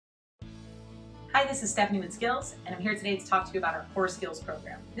Hi, this is Stephanie with Skills, and I'm here today to talk to you about our Core Skills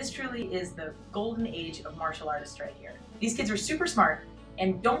program. This truly is the golden age of martial artists right here. These kids are super smart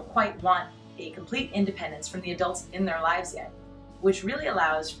and don't quite want a complete independence from the adults in their lives yet, which really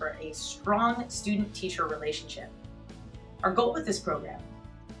allows for a strong student-teacher relationship. Our goal with this program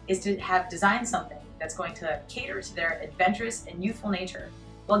is to have designed something that's going to cater to their adventurous and youthful nature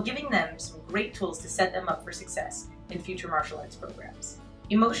while giving them some great tools to set them up for success in future martial arts programs.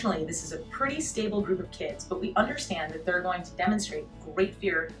 Emotionally, this is a pretty stable group of kids, but we understand that they're going to demonstrate great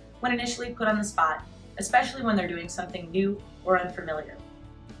fear when initially put on the spot, especially when they're doing something new or unfamiliar.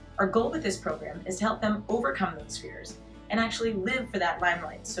 Our goal with this program is to help them overcome those fears and actually live for that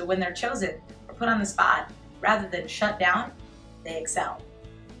limelight, so when they're chosen or put on the spot, rather than shut down, they excel.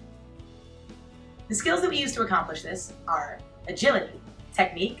 The skills that we use to accomplish this are agility,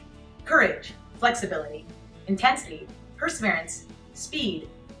 technique, courage, flexibility, intensity, perseverance, speed,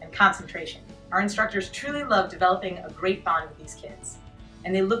 and concentration. Our instructors truly love developing a great bond with these kids,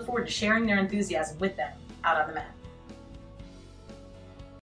 and they look forward to sharing their enthusiasm with them out on the mat.